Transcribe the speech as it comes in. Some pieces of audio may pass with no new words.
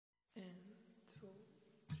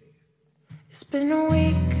It's been a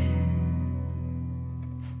week,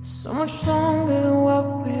 so much longer than what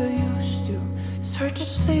we were used to. It's hard to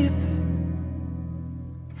sleep,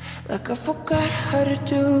 like I forgot how to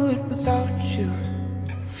do it without you.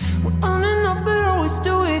 We're on and off, but always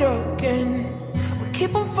do it again. We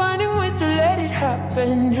keep on finding ways to let it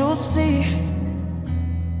happen. You'll see,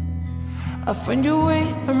 I find your way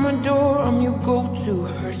at my door. I'm your go-to.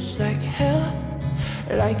 Hurts like hell,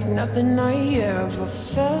 like nothing I ever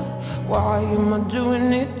felt. Why am I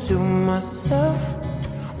doing it to myself?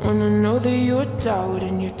 When I know that you're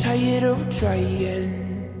doubting, you're tired of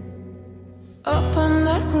trying. Up on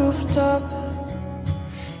that rooftop,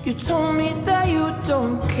 you told me that you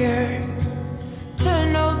don't care.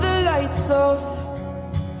 Turn all the lights off,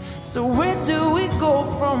 so where do we go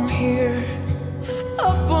from here?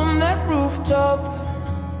 Up on that rooftop,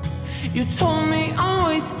 you told me I'm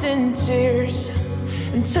wasting tears.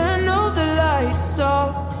 And turn all the lights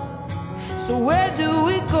off, so where do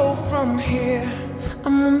we go from here?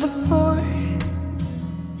 I'm on the floor,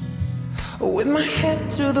 with my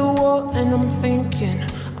head to the wall, and I'm thinking,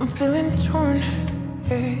 I'm feeling torn,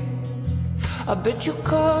 hey. I bet you're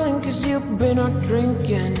calling cause you've been out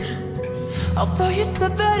drinking. Although you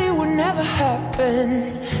said that it would never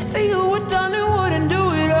happen, that you were done and wouldn't do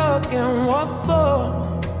it again. What for?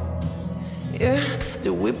 Yeah,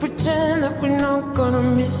 do we pretend that we're not gonna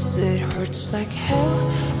miss it? Hurts like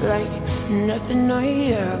hell, like nothing I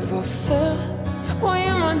ever felt. Why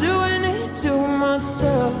am I doing it to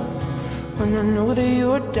myself? When I know that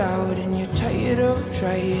you're doubting, you're tired of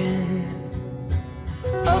trying.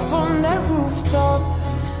 Up on that rooftop,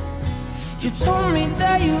 you told me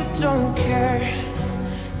that you don't care.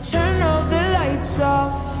 Turn all the lights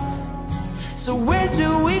off, so where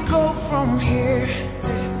do we go from here?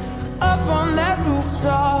 Up on that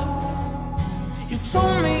rooftop, you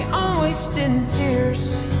told me I'm wasting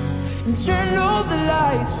tears. And turn all the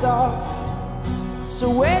lights off, so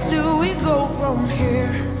where do we go from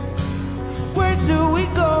here? Where do we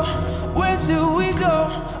go? Where do we go?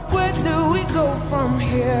 Where do we go from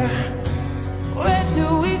here? Where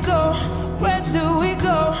do we go? Where do we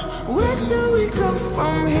go? Where do we go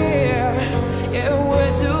from here? Yeah,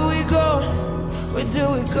 where do we go? Where do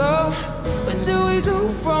we go? Where do we go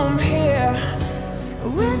from here?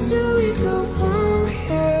 Where do we go from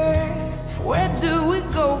here? Where do we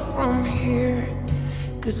go from here?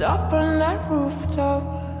 Cause up on that rooftop,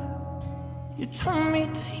 you told me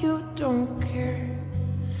that you don't care.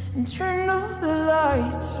 And turn all the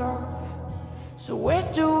lights off, so where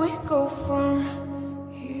do we go from